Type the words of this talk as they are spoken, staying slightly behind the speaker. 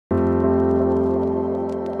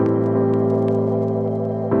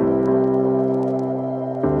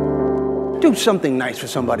Do something nice for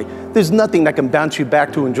somebody. There's nothing that can bounce you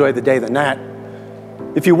back to enjoy the day than that.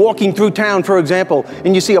 If you're walking through town, for example,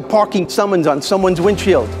 and you see a parking summons on someone's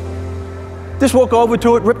windshield, just walk over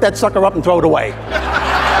to it, rip that sucker up and throw it away.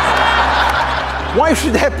 Why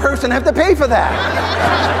should that person have to pay for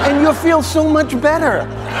that? And you'll feel so much better.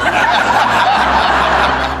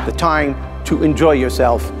 The time to enjoy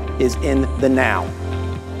yourself is in the now,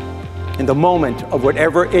 in the moment of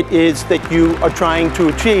whatever it is that you are trying to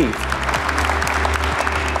achieve.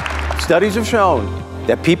 Studies have shown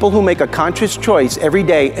that people who make a conscious choice every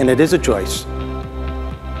day, and it is a choice,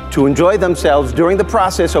 to enjoy themselves during the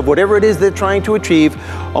process of whatever it is they're trying to achieve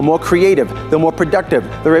are more creative, they're more productive,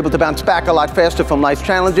 they're able to bounce back a lot faster from life's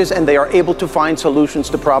challenges, and they are able to find solutions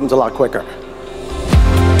to problems a lot quicker.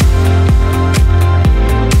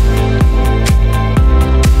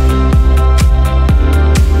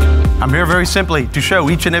 I'm here very simply to show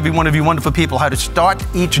each and every one of you wonderful people how to start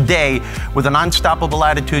each day with an unstoppable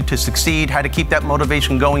attitude to succeed, how to keep that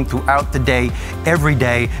motivation going throughout the day, every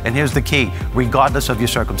day, and here's the key, regardless of your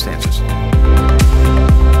circumstances.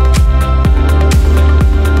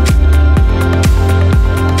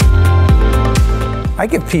 I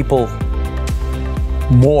give people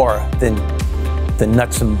more than the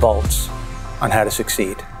nuts and bolts on how to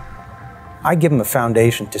succeed. I give them a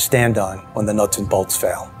foundation to stand on when the nuts and bolts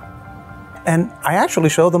fail. And I actually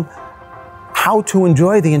show them how to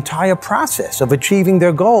enjoy the entire process of achieving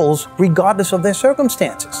their goals regardless of their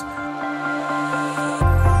circumstances.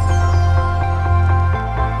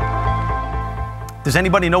 Does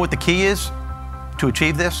anybody know what the key is to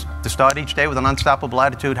achieve this? To start each day with an unstoppable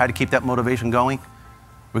attitude, how to keep that motivation going,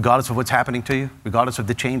 regardless of what's happening to you, regardless of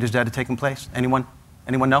the changes that are taking place? Anyone?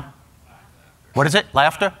 Anyone know? What is it?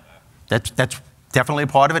 Laughter? That's definitely a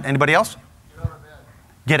part of it. Anybody else?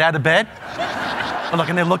 Get out of bed? Oh, look,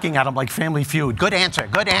 and they're looking at him like Family Feud. Good answer,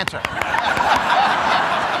 good answer.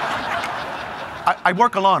 I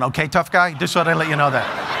work alone, okay, tough guy? Just so I let you know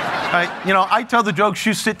that. Right? You know, I tell the jokes,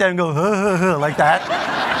 you sit there and go, like that,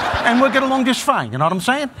 and we'll get along just fine, you know what I'm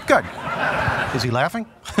saying? Good. Is he laughing?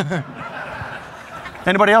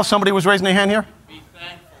 Anybody else? Somebody was raising their hand here? Be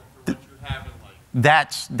thankful for what you have in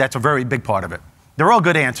life. That's a very big part of it. They're all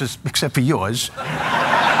good answers, except for yours.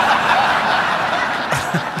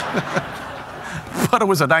 But it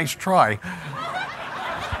was a nice try.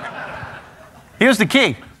 Here's the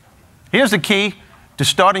key. Here's the key to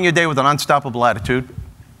starting your day with an unstoppable attitude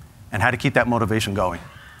and how to keep that motivation going.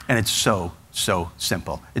 And it's so, so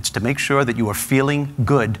simple. It's to make sure that you are feeling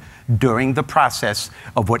good during the process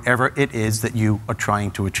of whatever it is that you are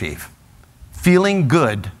trying to achieve. Feeling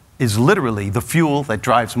good is literally the fuel that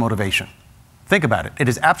drives motivation. Think about it. It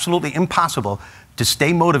is absolutely impossible to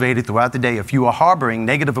stay motivated throughout the day if you are harboring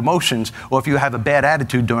negative emotions or if you have a bad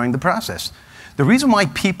attitude during the process. The reason why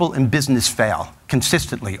people in business fail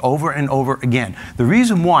consistently over and over again, the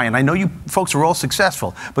reason why, and I know you folks are all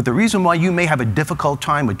successful, but the reason why you may have a difficult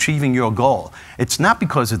time achieving your goal, it's not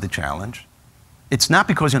because of the challenge. It's not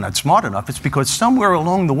because you're not smart enough. It's because somewhere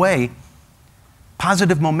along the way,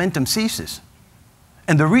 positive momentum ceases.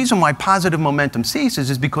 And the reason why positive momentum ceases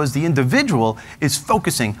is because the individual is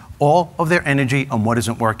focusing all of their energy on what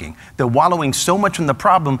isn't working. They're wallowing so much in the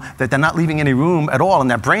problem that they're not leaving any room at all in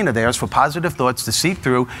that brain of theirs for positive thoughts to seep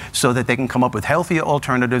through so that they can come up with healthier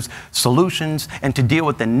alternatives, solutions, and to deal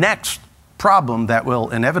with the next problem that will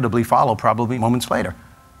inevitably follow probably moments later.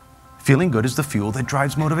 Feeling good is the fuel that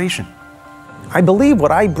drives motivation. I believe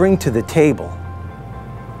what I bring to the table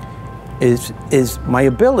is my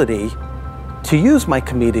ability to use my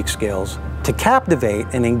comedic skills to captivate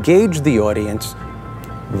and engage the audience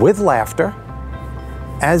with laughter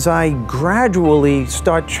as I gradually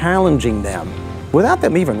start challenging them, without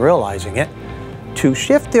them even realizing it, to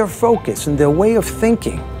shift their focus and their way of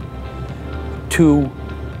thinking, to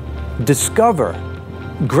discover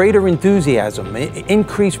greater enthusiasm,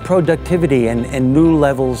 increased productivity, and new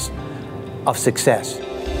levels of success.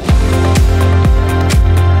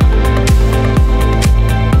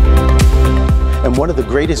 And one of the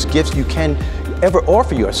greatest gifts you can ever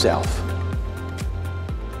offer yourself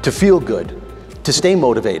to feel good, to stay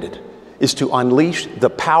motivated, is to unleash the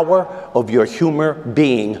power of your humor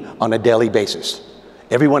being on a daily basis.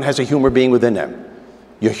 Everyone has a humor being within them.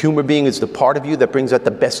 Your humor being is the part of you that brings out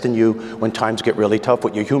the best in you when times get really tough.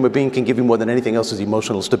 What your humor being can give you more than anything else is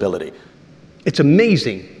emotional stability. It's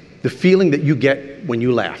amazing the feeling that you get when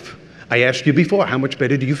you laugh. I asked you before, how much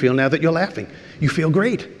better do you feel now that you're laughing? You feel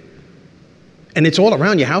great. And it's all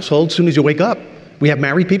around your household as soon as you wake up. We have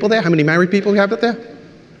married people there. How many married people we have out there?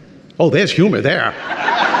 Oh, there's humor there.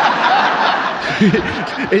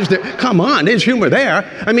 Come on, there's humor there.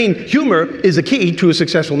 I mean, humor is the key to a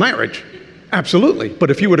successful marriage. Absolutely.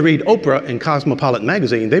 But if you were to read Oprah and Cosmopolitan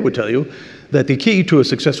magazine, they would tell you that the key to a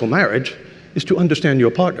successful marriage is to understand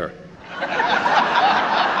your partner.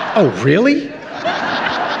 Oh, really?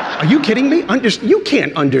 Are you kidding me? You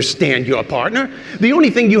can't understand your partner. The only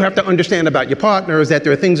thing you have to understand about your partner is that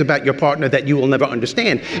there are things about your partner that you will never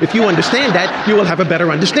understand. If you understand that, you will have a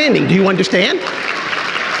better understanding. Do you understand?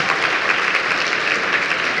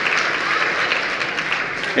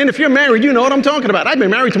 And if you're married, you know what I'm talking about. I've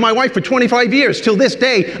been married to my wife for 25 years. Till this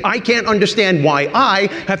day, I can't understand why I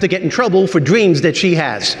have to get in trouble for dreams that she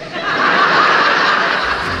has.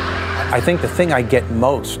 I think the thing I get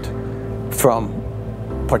most from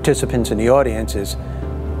participants in the audience is,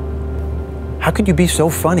 how could you be so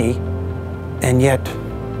funny and yet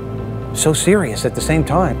so serious at the same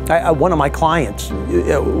time? One of my clients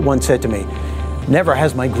once said to me, never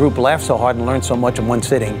has my group laughed so hard and learned so much in one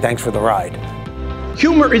sitting. Thanks for the ride.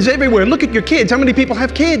 Humor is everywhere. Look at your kids. How many people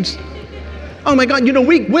have kids? Oh my God, you know,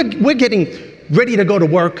 we're getting ready to go to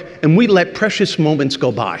work and we let precious moments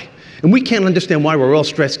go by. And we can't understand why we're all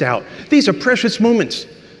stressed out. These are precious moments.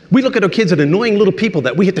 We look at our kids as annoying little people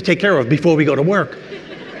that we have to take care of before we go to work.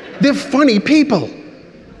 They're funny people,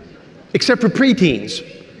 except for preteens.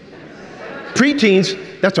 Preteens,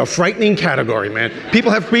 that's a frightening category, man.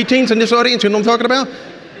 People have preteens in this audience, you know what I'm talking about?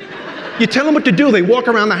 You tell them what to do, they walk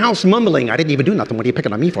around the house mumbling, I didn't even do nothing, what are you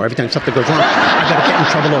picking on me for? Every time something goes wrong, I gotta get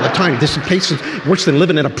in trouble all the time. This place is worse than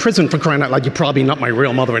living in a prison, for crying out loud. You're probably not my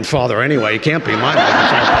real mother and father anyway, you can't be my mother and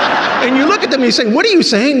father. And you look at them and you say, what are you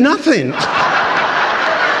saying? Nothing.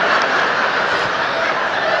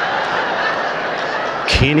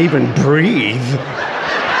 Can't even breathe.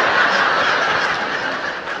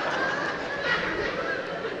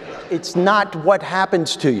 It's not what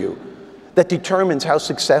happens to you that determines how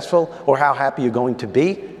successful or how happy you're going to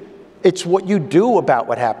be. It's what you do about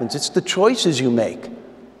what happens. It's the choices you make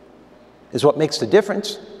is what makes the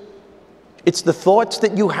difference. It's the thoughts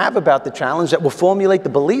that you have about the challenge that will formulate the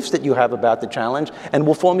beliefs that you have about the challenge and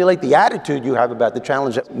will formulate the attitude you have about the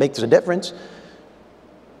challenge that makes a difference.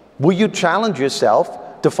 Will you challenge yourself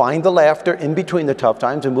to find the laughter in between the tough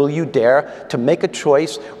times, and will you dare to make a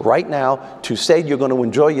choice right now to say you're going to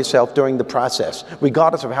enjoy yourself during the process,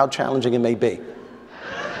 regardless of how challenging it may be?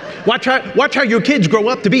 Watch how your kids grow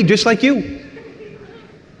up to be just like you.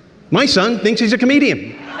 My son thinks he's a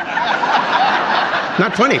comedian.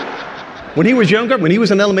 Not funny. When he was younger, when he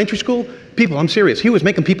was in elementary school, I'm serious, he was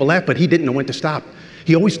making people laugh, but he didn't know when to stop.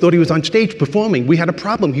 He always thought he was on stage performing. We had a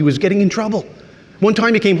problem. He was getting in trouble. One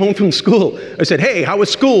time he came home from school. I said, hey, how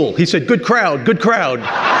was school? He said, good crowd, good crowd.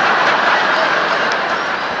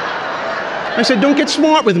 I said, don't get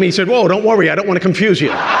smart with me. He said, whoa, don't worry, I don't want to confuse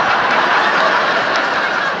you.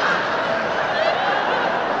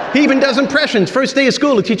 He even does impressions. First day of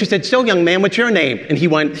school, the teacher said, so young man, what's your name? And he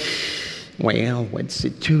went, well, what's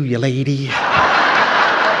it to you, lady?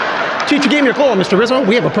 Teacher gave me a call, Mr. Rizzo,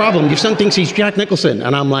 we have a problem. Your son thinks he's Jack Nicholson.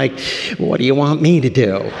 And I'm like, what do you want me to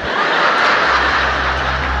do?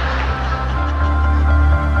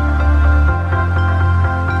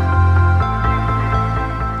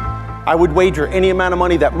 I would wager any amount of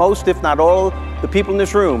money that most, if not all, the people in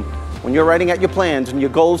this room, when you're writing out your plans and your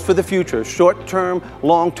goals for the future, short-term,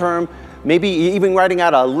 long-term, maybe even writing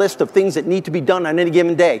out a list of things that need to be done on any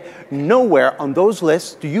given day, nowhere on those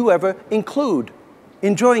lists do you ever include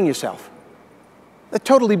enjoying yourself. That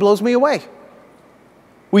totally blows me away.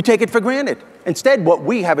 We take it for granted. Instead, what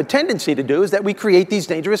we have a tendency to do is that we create these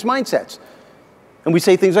dangerous mindsets. And we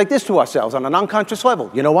say things like this to ourselves on an unconscious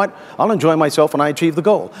level. You know what? I'll enjoy myself when I achieve the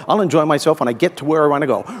goal. I'll enjoy myself when I get to where I want to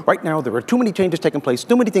go. Right now, there are too many changes taking place,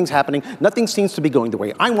 too many things happening. Nothing seems to be going the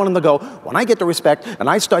way I want them to go. When I get the respect and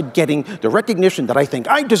I start getting the recognition that I think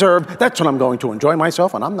I deserve, that's when I'm going to enjoy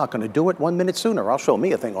myself, and I'm not going to do it 1 minute sooner. I'll show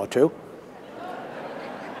me a thing or two.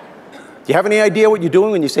 Do you have any idea what you're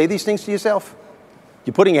doing when you say these things to yourself?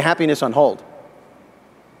 You're putting your happiness on hold.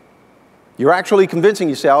 You're actually convincing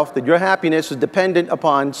yourself that your happiness is dependent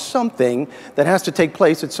upon something that has to take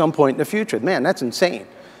place at some point in the future. Man, that's insane.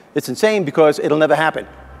 It's insane because it'll never happen.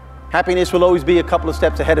 Happiness will always be a couple of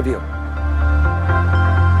steps ahead of you.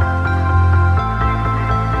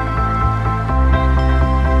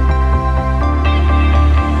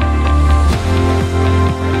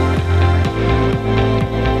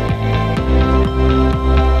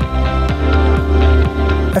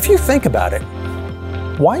 If you think about it,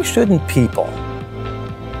 why shouldn't people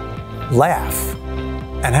laugh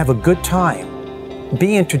and have a good time,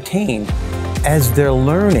 be entertained as they're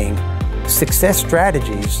learning success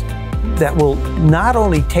strategies that will not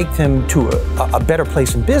only take them to a better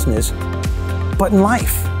place in business, but in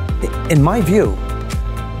life? In my view,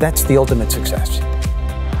 that's the ultimate success.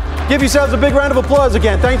 Give yourselves a big round of applause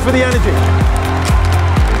again. Thanks for the energy.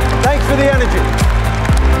 Thanks for the energy.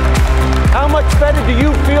 How much better do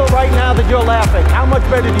you feel right now that you're laughing? How much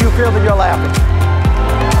better do you feel that you're laughing?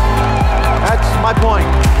 That's my point.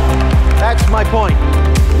 That's my point.